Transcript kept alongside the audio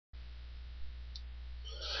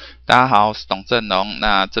大家好，我是董正龙。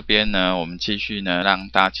那这边呢，我们继续呢，让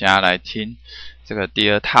大家来听这个第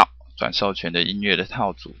二套转授权的音乐的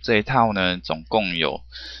套组。这一套呢，总共有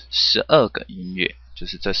12个音乐，就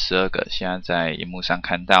是这12个现在在荧幕上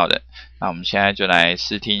看到的。那我们现在就来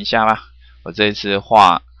试听一下吧。我这一次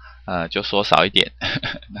话就说少一点，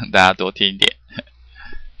让大家多听一点。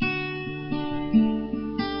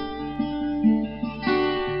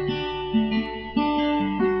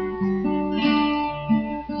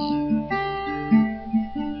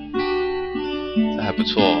还不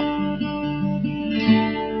错，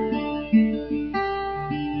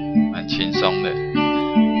蛮轻松的。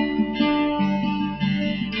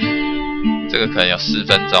这个可能有4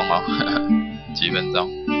分钟哦，几分钟。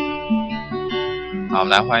好，我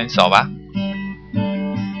们来换一首吧。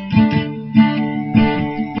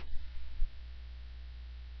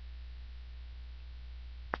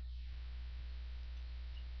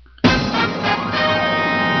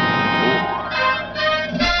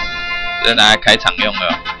这拿来开场用的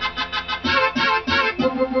哦。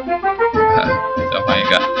再换一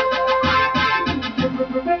个。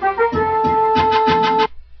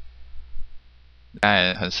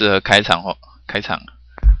哎，很适合开场哦，开场。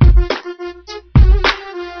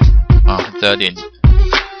啊，这有点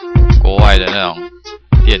国外的那种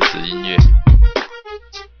电子音乐。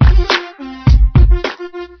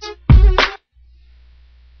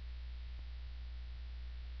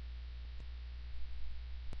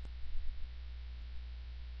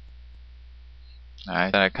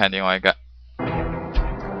来，再来看另外一个。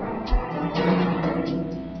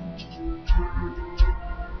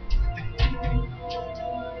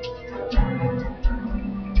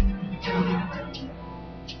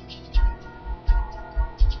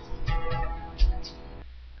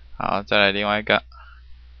好，再来另外一个。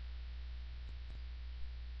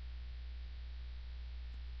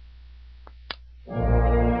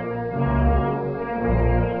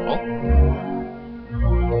哦，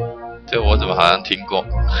这我怎么好像听过？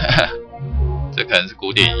这可能是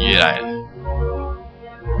古典音乐来的。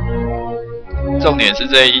重点是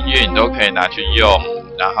这些音乐你都可以拿去用，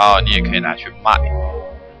然后你也可以拿去卖，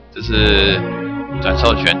这是转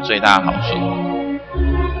授权最大的好处。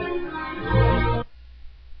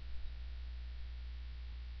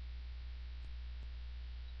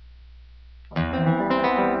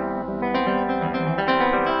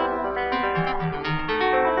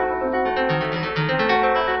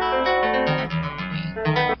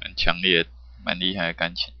很强烈，蛮厉害的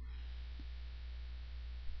钢琴。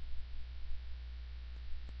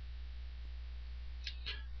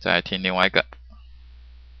再来听另外一个，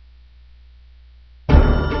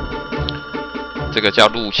这个叫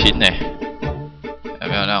入侵呢，有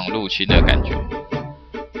没有那种入侵的感觉？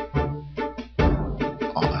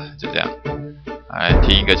哦，就这样。来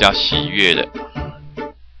听一个叫喜悦的。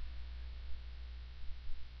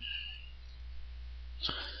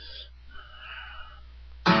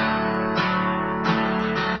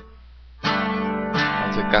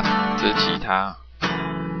这是吉他。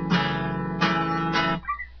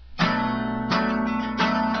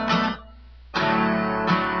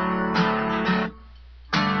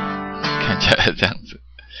看起来这样子，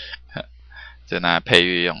这拿来配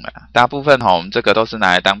乐用的。大部分我们这个都是拿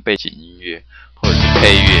来当背景音乐或者是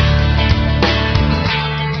配乐。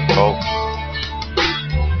哦，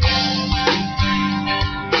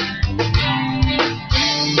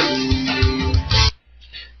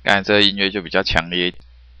刚才这个音乐就比较强烈一点，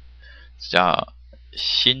叫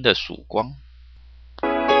新的曙光。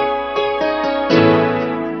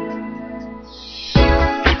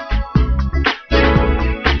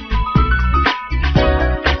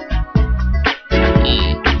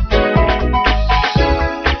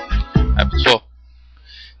还不错。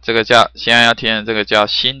这个叫现在要听的这个叫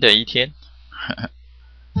新的一天。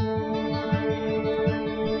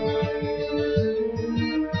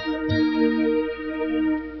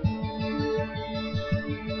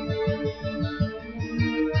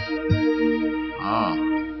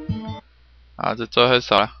好，这最后一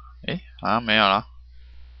首了。好像没有了。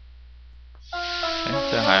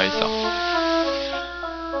这还有一首。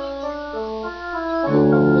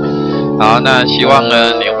好，那希望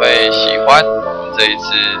呢你会喜欢我们这一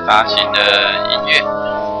次发行的音乐。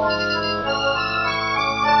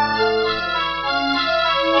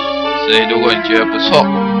所以如果你觉得不错，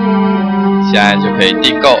现在就可以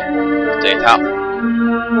订购这一套。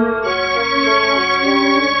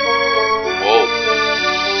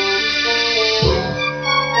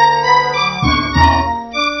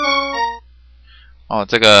哦，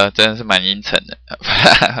这个真的是蛮阴沉的，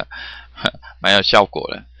蛮有效果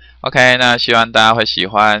的。OK， 那希望大家会喜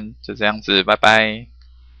欢，就这样子，拜拜。